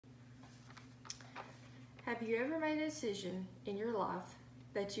Have you ever made a decision in your life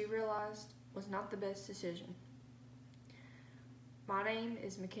that you realized was not the best decision? My name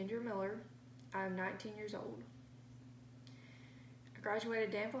is Mackenzie Miller. I am 19 years old. I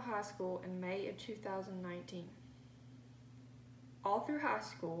graduated Danville High School in May of 2019. All through high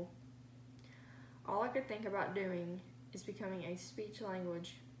school, all I could think about doing is becoming a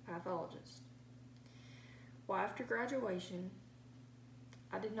speech-language pathologist. Well, after graduation,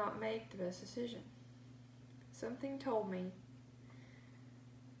 I did not make the best decision. Something told me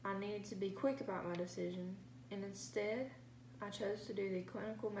I needed to be quick about my decision, and instead, I chose to do the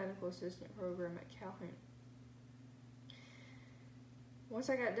clinical medical assistant program at Calhoun.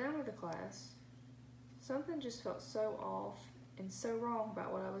 Once I got done with the class, something just felt so off and so wrong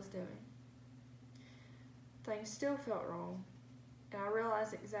about what I was doing. Things still felt wrong, and I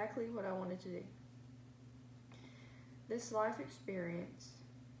realized exactly what I wanted to do. This life experience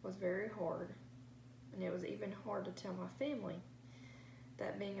was very hard, and it was even hard to tell my family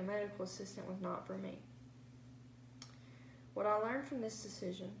that being a medical assistant was not for me. What I learned from this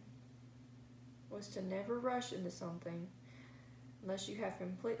decision was to never rush into something unless you have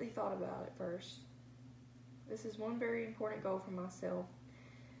completely thought about it first. This is one very important goal for myself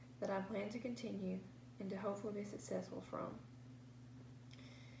that I plan to continue and to hopefully be successful from.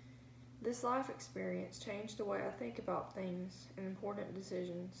 This life experience changed the way I think about things and important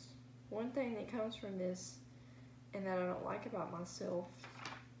decisions. One thing that comes from this and that I don't like about myself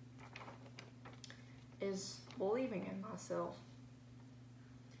is believing in myself.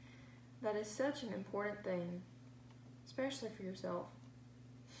 That is such an important thing, especially for yourself.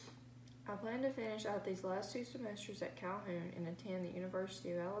 I plan to finish out these last 2 semesters at Calhoun and attend the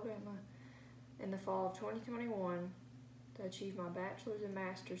University of Alabama in the fall of 2021 to achieve my bachelor's and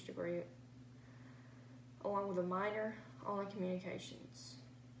master's degree, along with a minor in communications.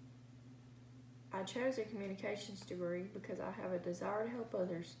 I chose a communications degree because I have a desire to help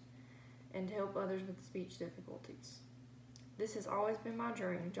others and to help others with speech difficulties. This has always been my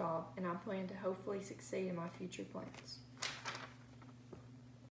dream job, and I plan to hopefully succeed in my future plans.